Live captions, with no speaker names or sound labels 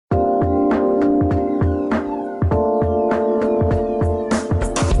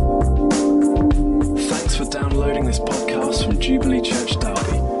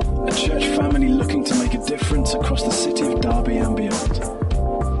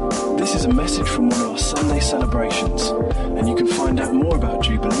is a message from one of our Sunday celebrations, and you can find out more about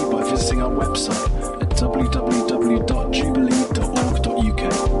Jubilee by visiting our website at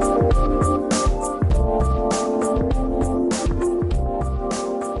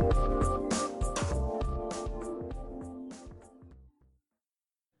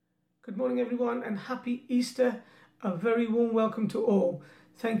Good morning everyone and happy Easter. A very warm welcome to all.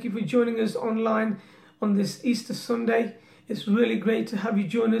 Thank you for joining us online on this Easter Sunday. It's really great to have you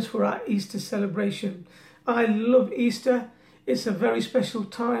join us for our Easter celebration. I love Easter. It's a very special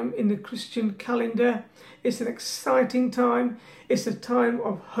time in the Christian calendar. It's an exciting time. It's a time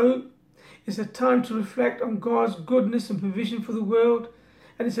of hope. It's a time to reflect on God's goodness and provision for the world.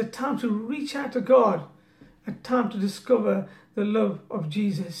 And it's a time to reach out to God. A time to discover the love of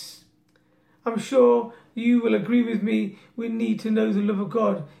Jesus. I'm sure you will agree with me, we need to know the love of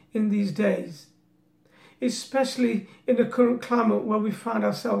God in these days, especially in the current climate where we find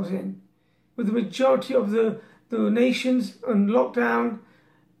ourselves in. With the majority of the nations on lockdown,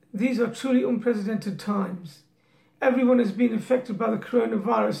 these are truly unprecedented times. Everyone has been affected by the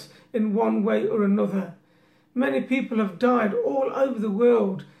coronavirus in one way or another. Many people have died all over the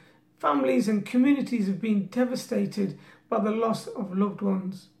world. Families and communities have been devastated by the loss of loved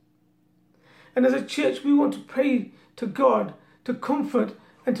ones. And as a church, we want to pray to God to comfort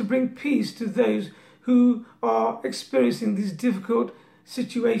and to bring peace to those who are experiencing these difficult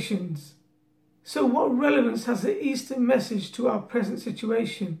situations. So what relevance has the Easter message to our present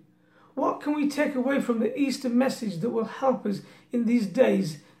situation? What can we take away from the Easter message that will help us in these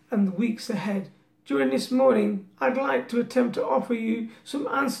days and the weeks ahead? During this morning, I'd like to attempt to offer you some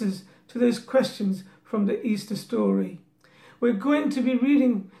answers to those questions from the Easter story. We're going to be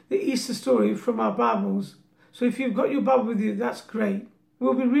reading the Easter story from our Bibles. So if you've got your Bible with you, that's great.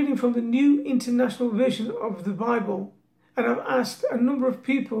 We'll be reading from the New International Version of the Bible. And I've asked a number of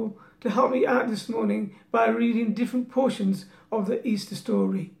people to help me out this morning by reading different portions of the Easter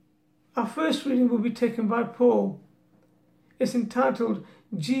story. Our first reading will be taken by Paul. It's entitled,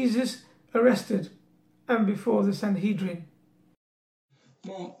 Jesus Arrested and Before the Sanhedrin.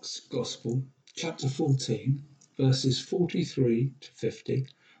 Mark's Gospel, chapter 14, verses 43 to 50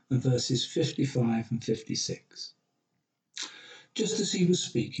 and verses 55 and 56. Just as he was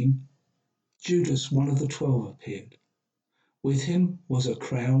speaking, Judas, one of the 12, appeared. With him was a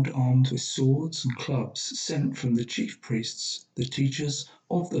crowd armed with swords and clubs sent from the chief priests, the teachers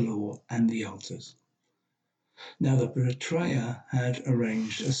of the law, and the elders. Now the betrayer had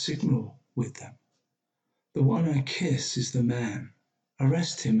arranged a signal with them. The one I kiss is the man.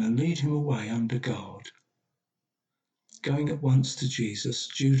 Arrest him and lead him away under guard. Going at once to Jesus,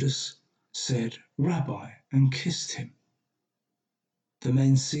 Judas said, Rabbi, and kissed him. The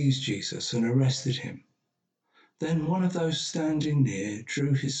men seized Jesus and arrested him. Then one of those standing near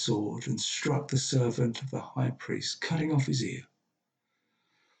drew his sword and struck the servant of the high priest, cutting off his ear.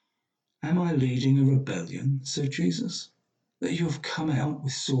 Am I leading a rebellion, said Jesus, that you have come out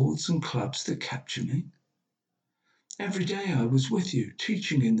with swords and clubs to capture me? Every day I was with you,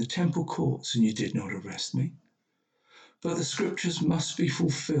 teaching in the temple courts, and you did not arrest me. But the scriptures must be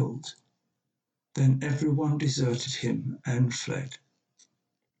fulfilled. Then everyone deserted him and fled.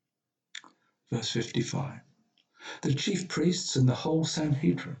 Verse 55. The chief priests and the whole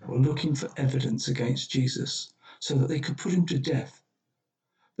Sanhedrin were looking for evidence against Jesus so that they could put him to death.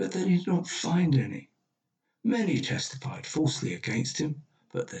 But they did not find any. Many testified falsely against him,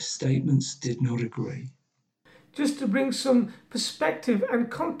 but their statements did not agree. Just to bring some perspective and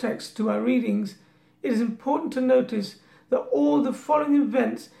context to our readings, it is important to notice that all the following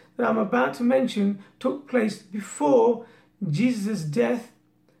events that I'm about to mention took place before Jesus' death,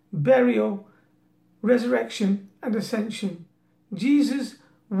 burial, resurrection, and ascension. Jesus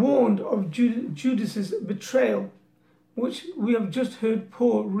warned of Judas's betrayal, which we have just heard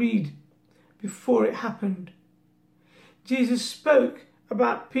Paul read before it happened. Jesus spoke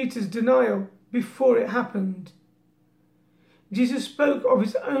about Peter's denial before it happened. Jesus spoke of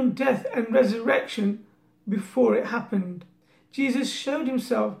his own death and resurrection before it happened. Jesus showed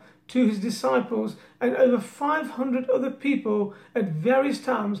himself to his disciples and over 500 other people at various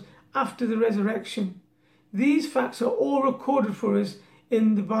times after the resurrection. These facts are all recorded for us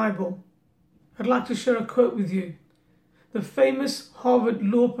in the Bible. I'd like to share a quote with you. The famous Harvard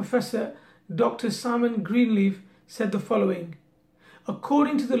law professor Dr. Simon Greenleaf said the following: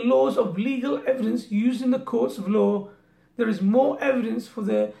 according to the laws of legal evidence used in the courts of law, there is more evidence for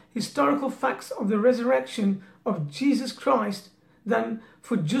the historical facts of the resurrection of Jesus Christ than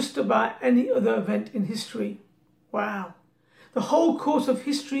for just about any other event in history. Wow. The whole course of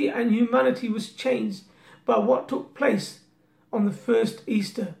history and humanity was changed by what took place on the first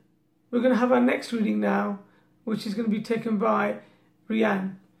Easter. We're going to have our next reading now, which is going to be taken by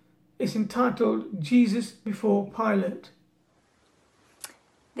Rianne. It's entitled Jesus Before Pilate.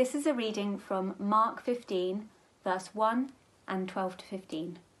 This is a reading from Mark 15, verse 1 and 12 to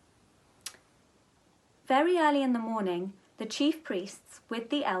 15. Very early in the morning, the chief priests, with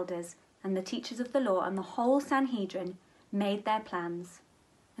the elders and the teachers of the law and the whole Sanhedrin, made their plans.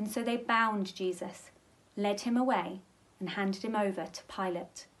 And so they bound Jesus, led him away, and handed him over to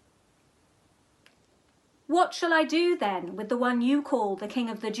Pilate. "What shall I do then with the one you call the King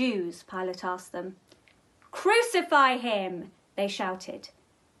of the Jews?" Pilate asked them. "Crucify him!" they shouted.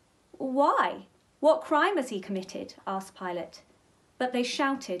 "Why? What crime has he committed?" asked Pilate. But they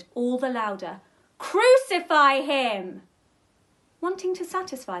shouted all the louder, "Crucify him!" Wanting to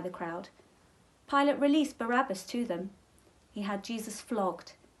satisfy the crowd, Pilate released Barabbas to them. He had Jesus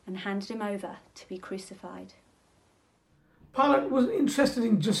flogged and handed him over to be crucified. Pilate wasn't interested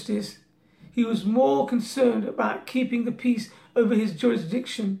in justice. He was more concerned about keeping the peace over his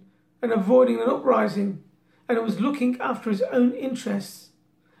jurisdiction and avoiding an uprising, and was looking after his own interests.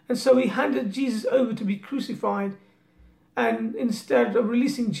 And so he handed Jesus over to be crucified, and instead of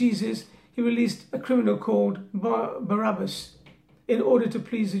releasing Jesus, he released a criminal called Barabbas in order to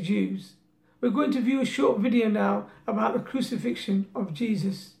please the Jews. We're going to view a short video now about the crucifixion of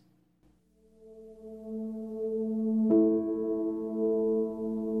Jesus.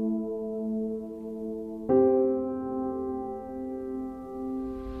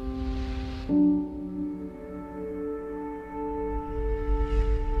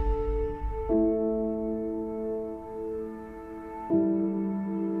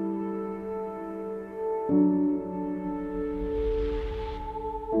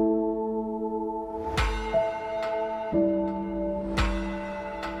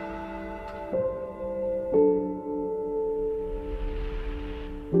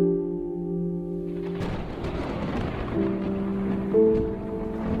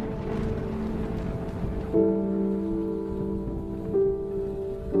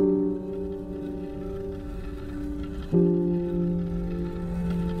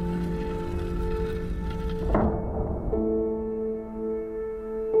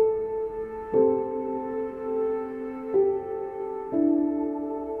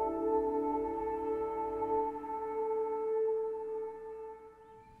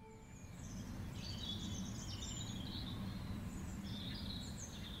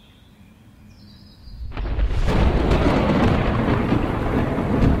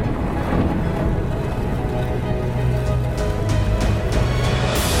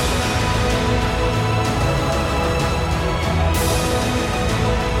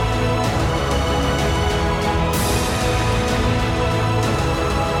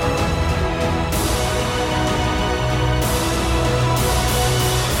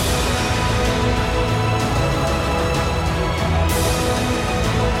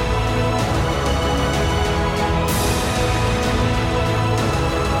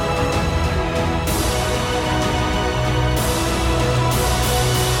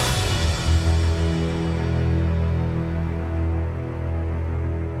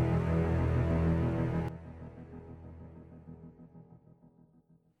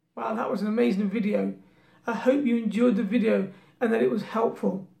 Wow, that was an amazing video. I hope you enjoyed the video and that it was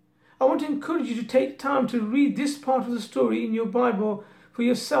helpful. I want to encourage you to take time to read this part of the story in your Bible for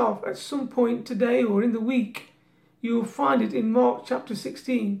yourself at some point today or in the week. You will find it in Mark chapter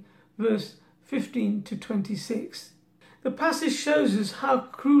 16, verse 15 to 26. The passage shows us how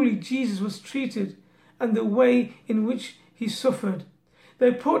cruelly Jesus was treated and the way in which he suffered.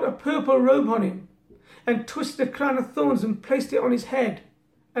 They put a purple robe on him and twisted a crown of thorns and placed it on his head.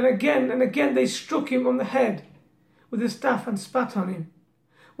 And again they struck him on the head with a staff and spat on him.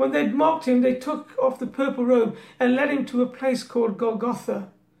 When they'd mocked him, they took off the purple robe and led him to a place called Golgotha,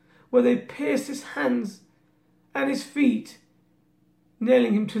 where they pierced his hands and his feet,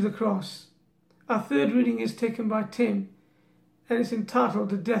 nailing him to the cross. Our third reading is taken by Tim, and it's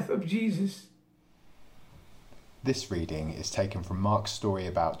entitled The Death of Jesus. This reading is taken from Mark's story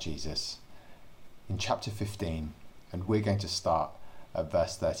about Jesus in chapter 15, and we're going to start at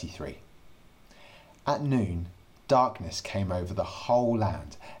verse 33. At noon, darkness came over the whole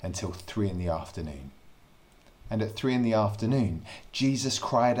land until 3 p.m. And at 3 p.m, Jesus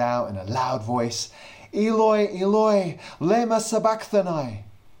cried out in a loud voice, "Eloi, Eloi, lema sabachthani,"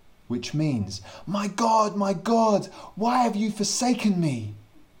 which means, my God, why have you forsaken me?"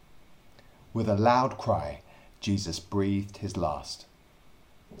 With a loud cry, Jesus breathed his last.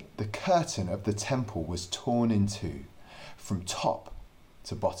 The curtain of the temple was torn in two, from top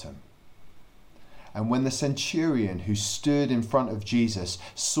to bottom. And when the centurion who stood in front of Jesus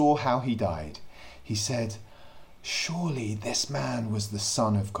saw how he died, he said, "Surely this man was the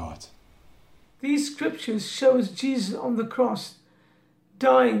Son of God." These scriptures show us Jesus on the cross,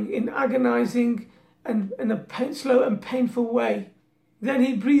 dying in agonizing and in a slow and painful way. Then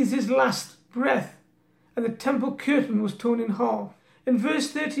he breathes his last breath, and the temple curtain was torn in half. In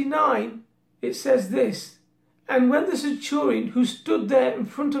verse 39, it says this, "And when the centurion who stood there in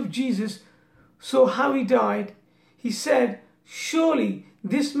front of Jesus saw how he died, he said, 'Surely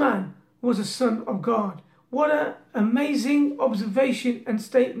this man was a Son of God.'" What an amazing observation and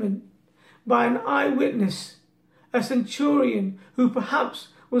statement by an eyewitness, a centurion who perhaps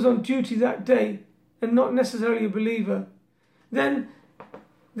was on duty that day and not necessarily a believer. Then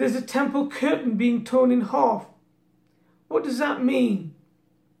there's a temple curtain being torn in half. What does that mean?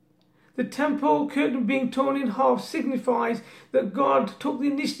 The temple curtain being torn in half signifies that God took the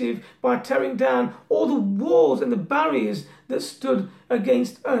initiative by tearing down all the walls and the barriers that stood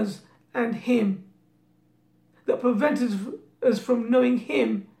against us and him, that prevented us from knowing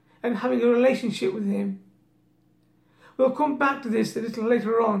him and having a relationship with him. We'll come back to this a little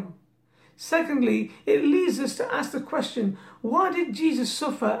later on. Secondly, it leads us to ask the question, why did Jesus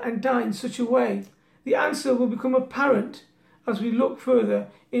suffer and die in such a way? The answer will become apparent as we look further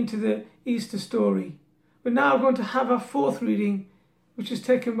into the Easter story. We're now going to have our fourth reading, which is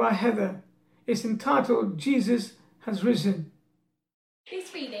taken by Heather. It's entitled, "Jesus Has Risen."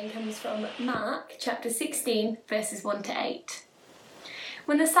 This reading comes from Mark chapter 16, verses 1 to 8.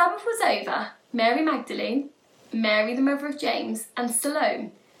 When the Sabbath was over, Mary Magdalene, Mary the mother of James, and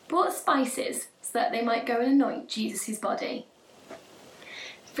Salome bought spices so that they might go and anoint Jesus' body.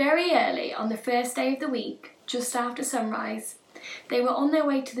 Very early on the first day of the week, just after sunrise, they were on their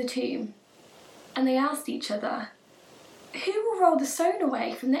way to the tomb, and they asked each other, "Who will roll the stone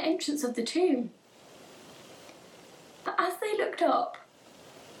away from the entrance of the tomb?" But as they looked up,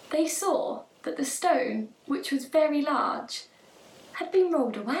 they saw that the stone, which was very large, had been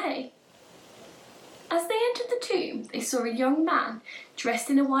rolled away. As they entered the tomb, they saw a young man dressed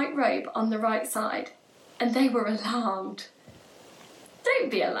in a white robe on the right side, and they were alarmed.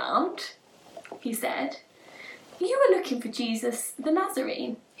 "Don't be alarmed," he said. "You are looking for Jesus the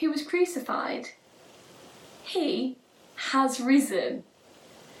Nazarene, who was crucified. He has risen.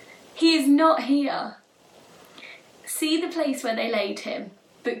 He is not here. See the place where they laid him,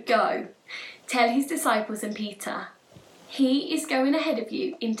 but go, tell his disciples and Peter, he is going ahead of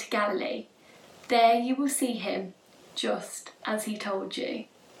you into Galilee. There you will see him, just as he told you."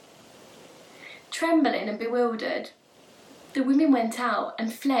 Trembling and bewildered, the women went out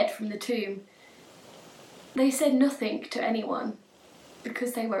and fled from the tomb. They said nothing to anyone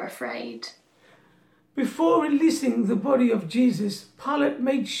because they were afraid. Before releasing the body of Jesus, Pilate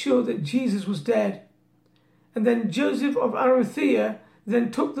made sure that Jesus was dead. And then Joseph of Arimathea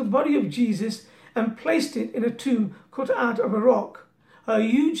then took the body of Jesus and placed it in a tomb cut out of a rock. A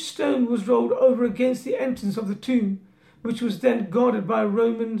huge stone was rolled over against the entrance of the tomb, which was then guarded by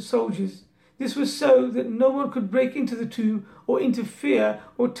Roman soldiers. This was so that no one could break into the tomb or interfere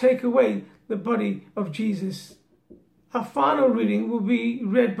or take away the body of Jesus. Our final reading will be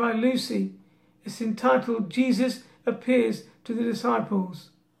read by Lucy. It's entitled, "Jesus Appears to the Disciples."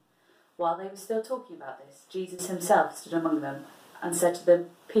 While they were still talking about this, Jesus himself stood among them and said to them,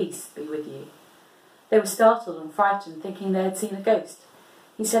 "Peace be with you." They were startled and frightened, thinking they had seen a ghost.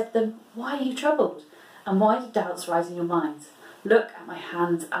 He said to them, "Why are you troubled? And why do doubts rise in your minds? Look at my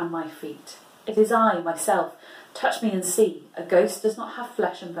hands and my feet. It is I, myself. Touch me and see. A ghost does not have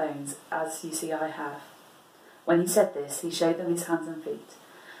flesh and bones, as you see I have." When he said this, he showed them his hands and feet.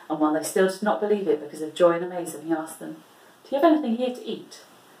 And while they still did not believe it because of joy and amazement, he asked them, "Do you have anything here to eat?"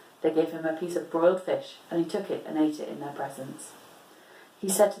 They gave him a piece of broiled fish, and he took it and ate it in their presence. He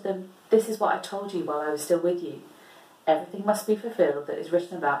said to them, "This is what I told you while I was still with you. Everything must be fulfilled that is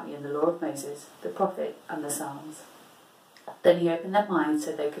written about me in the law of Moses, the prophet, and the Psalms." Then he opened their minds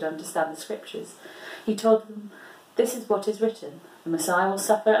so they could understand the scriptures. He told them, "This is what is written. The Messiah will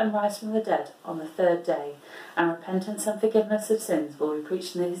suffer and rise from the dead on the third day, and repentance and forgiveness of sins will be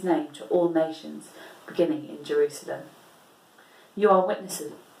preached in his name to all nations, beginning in Jerusalem. You are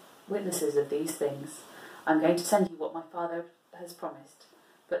witnesses of these things. I am going to send you what my Father has promised,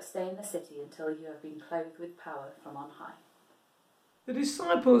 but stay in the city until you have been clothed with power from on high." The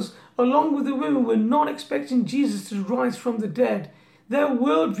disciples, along with the women, were not expecting Jesus to rise from the dead. Their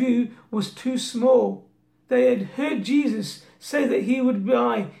worldview was too small. They had heard Jesus say that he would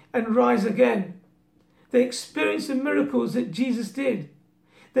die and rise again. They experienced the miracles that Jesus did.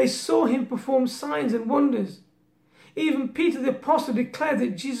 They saw him perform signs and wonders. Even Peter the Apostle declared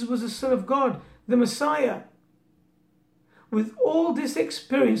that Jesus was the Son of God, the Messiah. With all this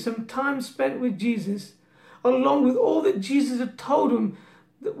experience and time spent with Jesus, along with all that Jesus had told them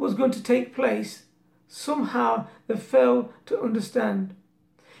that was going to take place, somehow they failed to understand.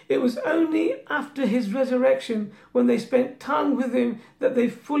 It was only after his resurrection, when they spent time with him, that they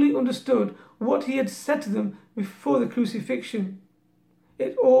fully understood what he had said to them before the crucifixion.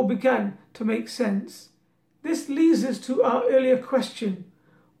 It all began to make sense. This leads us to our earlier question.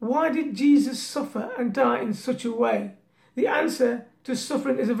 Why did Jesus suffer and die in such a way? The answer to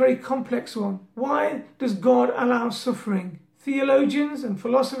suffering is a very complex one. Why does God allow suffering? Theologians and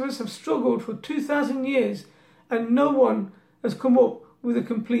philosophers have struggled for 2,000 years and no one has come up with a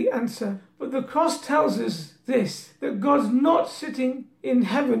complete answer. But the cross tells us this, that God's not sitting in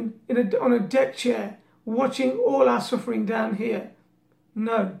heaven on a deck chair watching all our suffering down here.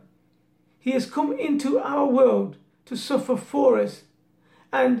 No. He has come into our world to suffer for us,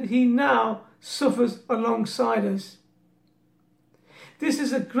 and he now suffers alongside us. This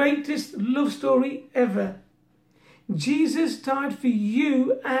is the greatest love story ever. Jesus died for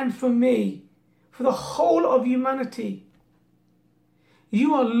you and for me, for the whole of humanity.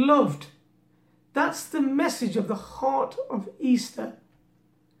 You are loved. That's the message of the heart of Easter.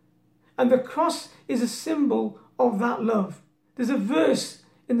 And the cross is a symbol of that love. There's a verse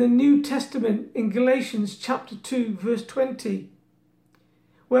in the New Testament in Galatians chapter 2 verse 20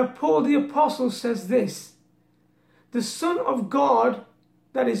 where Paul the Apostle says this, "The Son of God,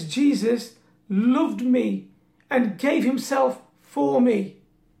 that is Jesus, loved me and gave himself for me."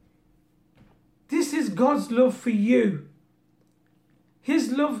 This is God's love for you.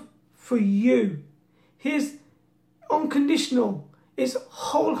 His love for you. His unconditional. It's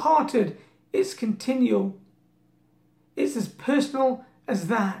wholehearted. It's continual. It's as personal as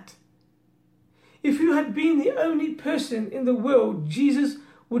that. If you had been the only person in the world, Jesus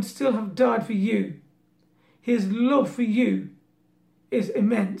would still have died for you. His love for you is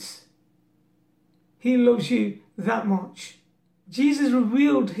immense. He loves you that much. Jesus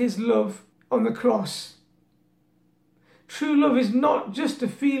revealed his love on the cross. True love is not just a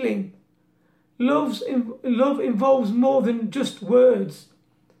feeling. Love involves more than just words.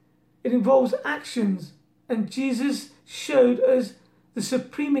 It involves actions. And Jesus showed us the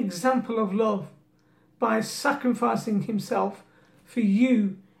supreme example of love by sacrificing himself for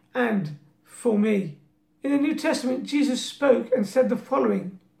you and for me. In the New Testament, Jesus spoke and said the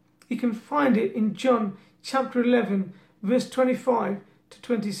following. You can find it in John chapter 11, verse 25 to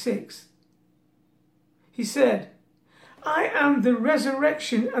 26. He said, "I am the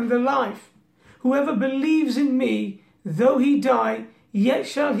resurrection and the life. Whoever believes in me, though he die, yet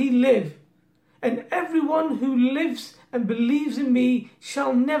shall he live. And everyone who lives and believes in me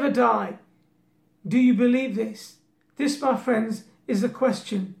shall never die." Do you believe this? This, my friends, is the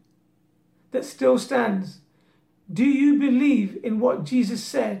question that still stands. Do you believe in what Jesus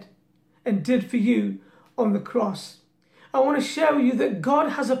said and did for you on the cross? I want to share with you that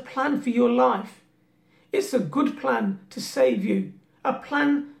God has a plan for your life. It's a good plan to save you, a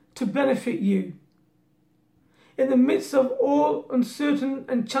plan to benefit you. In the midst of all uncertain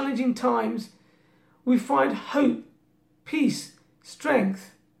and challenging times, we find hope, peace,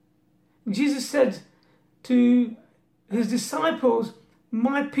 strength. Jesus said to his disciples,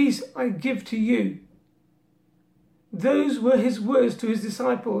 "My peace I give to you." Those were his words to his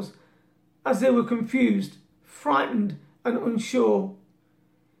disciples as they were confused, frightened, and unsure.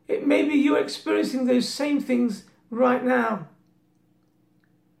 It may be you're experiencing those same things right now.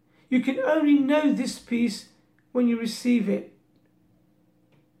 You can only know this peace when you receive it.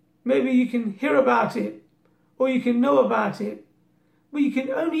 Maybe you can hear about it, or you can know about it, but you can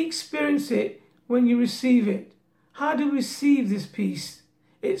only experience it when you receive it. How do we receive this peace?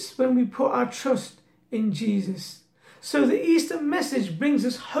 It's when we put our trust in Jesus. So the Easter message brings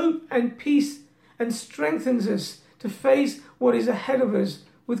us hope and peace and strengthens us to face what is ahead of us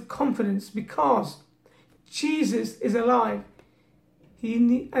with confidence because Jesus is alive. He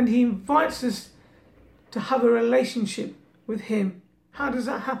invites us to have a relationship with him. How does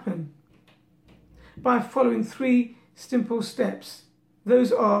that happen? By following 3 simple steps.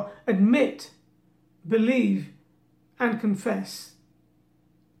 Those are admit, believe, and confess.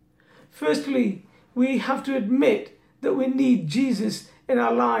 Firstly, we have to admit that we need Jesus in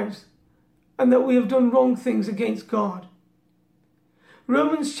our lives and that we have done wrong things against God.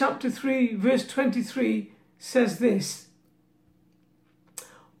 Romans chapter 3 verse 23 says this,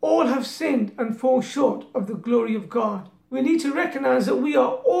 "All have sinned and fall short of the glory of God." We need to recognize that we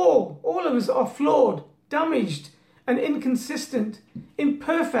are all of us are flawed, damaged, and inconsistent,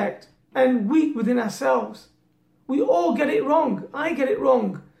 imperfect, and weak within ourselves. We all get it wrong. I get it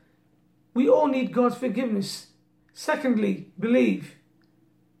wrong. We all need God's forgiveness. Secondly, believe.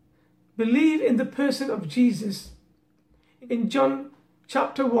 Believe in the person of Jesus. In John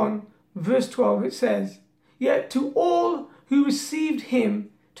chapter 1, verse 12, it says, "Yet to all who received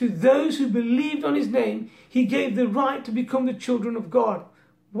him, to those who believed on his name, he gave the right to become the children of God."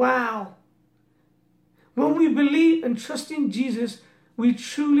 Wow! When we believe and trust in Jesus, we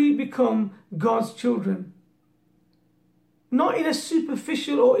truly become God's children. Not in a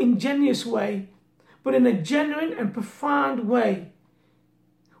superficial or ingenuous way, but in a genuine and profound way.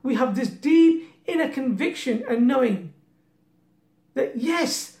 We have this deep inner conviction and knowing that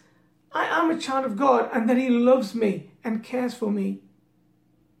yes, I am a child of God and that he loves me and cares for me.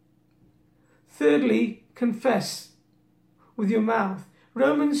 Thirdly, confess with your mouth.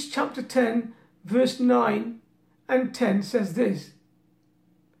 Romans chapter 10, verse 9 and 10 says this: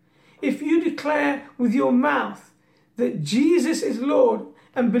 "If you declare with your mouth that Jesus is Lord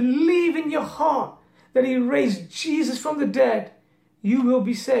and believe in your heart that he raised Jesus from the dead, you will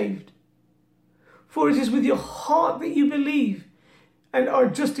be saved. For it is with your heart that you believe and are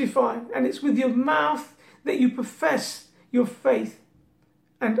justified, and it's with your mouth that you profess your faith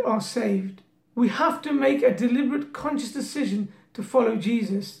and are saved." We have to make a deliberate, conscious decision to follow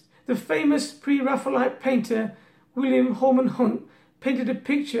Jesus. The famous pre-Raphaelite painter William Holman Hunt painted a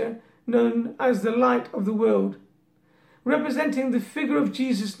picture known as the Light of the World, representing the figure of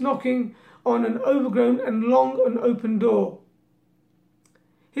Jesus knocking on an overgrown and long unopened door.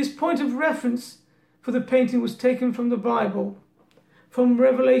 His point of reference for the painting was taken from the Bible, from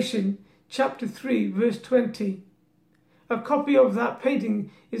Revelation chapter 3, verse 20. A copy of that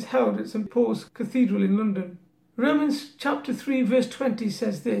painting is held at St. Paul's Cathedral in London. Romans chapter 3, verse 20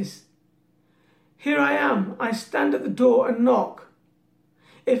 says this: "Here I am, I stand at the door and knock.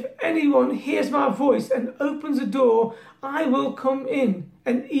 If anyone hears my voice and opens the door, I will come in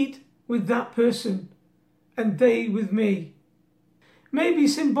and eat with that person, and they with me." Maybe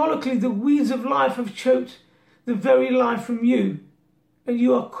symbolically the weeds of life have choked the very life from you, and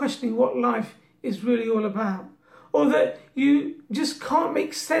you are questioning what life is really all about, or that you just can't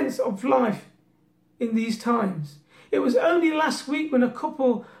make sense of life in these times. It was only last week when a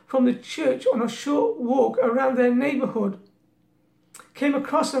couple from the church on a short walk around their neighbourhood came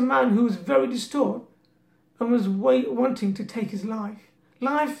across a man who was very distraught and was wanting to take his life.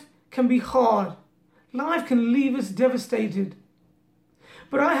 Life can be hard. Life can leave us devastated.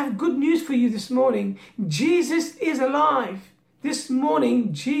 But I have good news for you this morning. Jesus is alive. This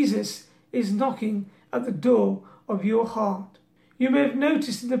morning, Jesus is knocking at the door of your heart. You may have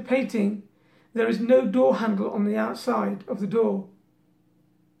noticed in the painting there is no door handle on the outside of the door.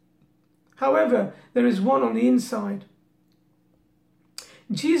 However, there is one on the inside.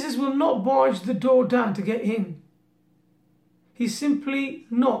 Jesus will not barge the door down to get in. He simply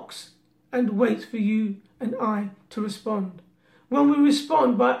knocks and waits for you and I to respond. When we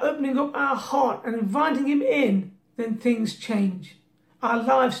respond by opening up our heart and inviting him in, then things change. Our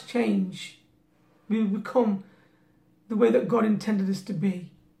lives change. We become the way that God intended us to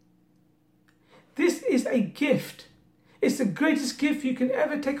be. This is a gift. It's the greatest gift you can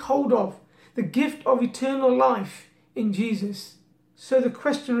ever take hold of. The gift of eternal life in Jesus. So the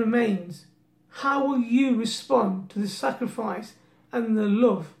question remains, how will you respond to the sacrifice and the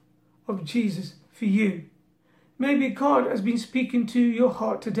love of Jesus for you? Maybe God has been speaking to your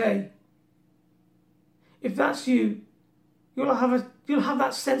heart today. If that's you, you'll have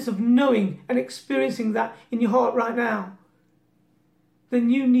that sense of knowing and experiencing that in your heart right now. Then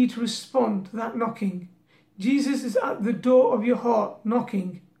you need to respond to that knocking. Jesus is at the door of your heart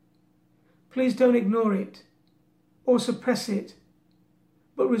knocking. Please don't ignore it or suppress it,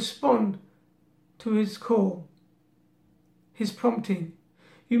 but respond to his call, his prompting.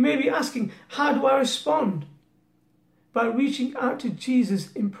 You may be asking, how do I respond? By reaching out to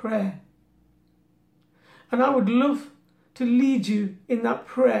Jesus in prayer. And I would love to lead you in that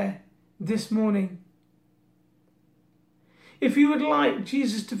prayer this morning. If you would like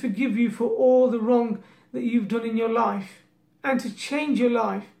Jesus to forgive you for all the wrong that you've done in your life and to change your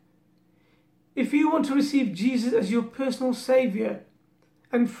life, if you want to receive Jesus as your personal Saviour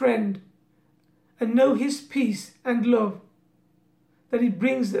and friend and know his peace and love that he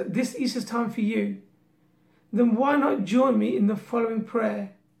brings at this Easter time for you, then why not join me in the following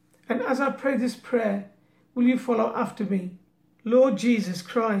prayer? And as I pray this prayer, will you follow after me? Lord Jesus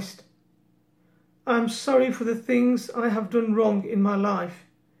Christ, I am sorry for the things I have done wrong in my life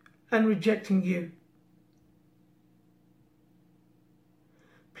and rejecting you.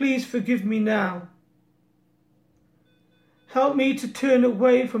 Please forgive me now. Help me to turn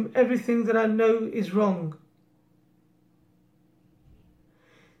away from everything that I know is wrong.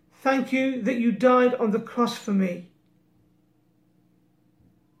 Thank you that you died on the cross for me,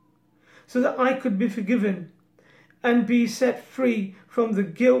 so that I could be forgiven and be set free from the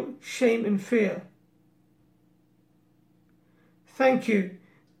guilt, shame and fear. Thank you.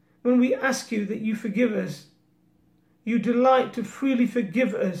 When we ask you that you forgive us, you delight to freely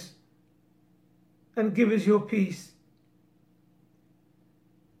forgive us and give us your peace.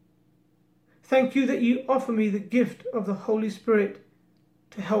 Thank you that you offer me the gift of the Holy Spirit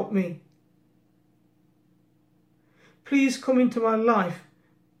to help me. Please come into my life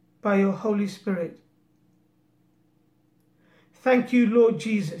by your Holy Spirit. Thank you, Lord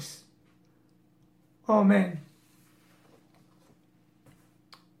Jesus. Amen.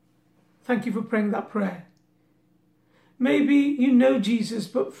 Thank you for praying that prayer. Maybe you know Jesus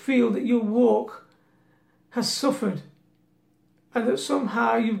but feel that your walk has suffered and that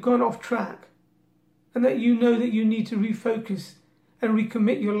somehow you've gone off track and that you know that you need to refocus and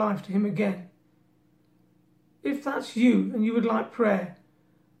recommit your life to him again. If that's you and you would like prayer,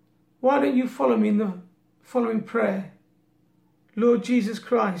 why don't you follow me in the following prayer? Lord Jesus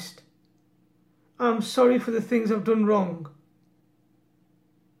Christ, I'm sorry for the things I've done wrong,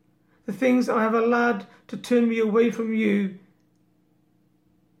 the things I have allowed to turn me away from you,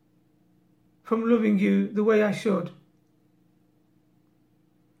 from loving you the way I should.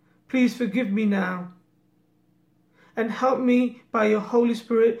 Please forgive me now and help me by your Holy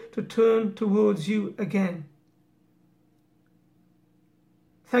Spirit to turn towards you again.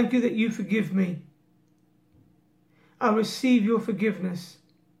 Thank you that you forgive me. I receive your forgiveness.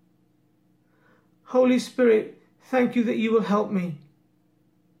 Holy Spirit, thank you that you will help me.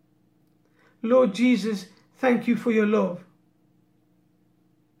 Lord Jesus, thank you for your love.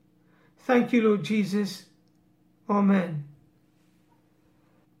 Thank you, Lord Jesus. Amen.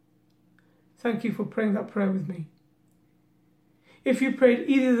 Thank you for praying that prayer with me. If you prayed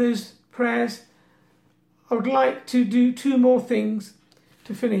either of those prayers, I would like to do two more things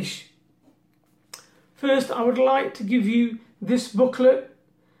to finish. First, I would like to give you this booklet.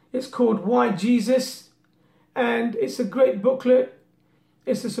 It's called Why Jesus, and it's a great booklet.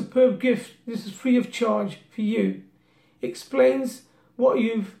 It's a superb gift. This is free of charge for you. It explains what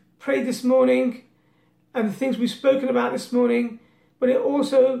you've prayed this morning and the things we've spoken about this morning, but it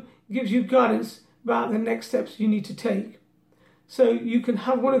also gives you guidance about the next steps you need to take. So you can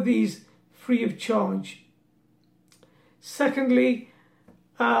have one of these free of charge. Secondly,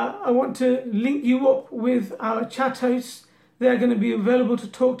 I want to link you up with our chat hosts. They're going to be available to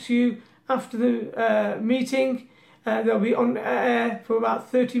talk to you after the meeting. They'll be on air for about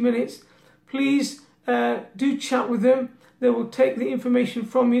 30 minutes. Please do chat with them. They will take the information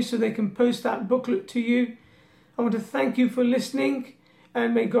from you so they can post that booklet to you. I want to thank you for listening,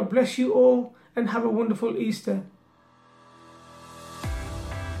 and may God bless you all and have a wonderful Easter.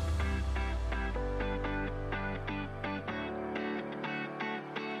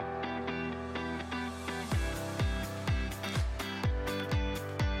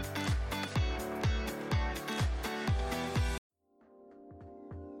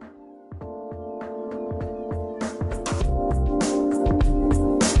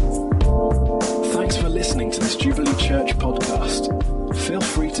 Thanks for listening to this Jubilee Church podcast. Feel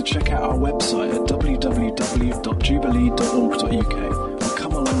free to check out our website at www.jubilee.org.uk or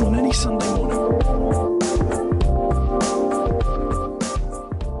come along on any Sunday morning.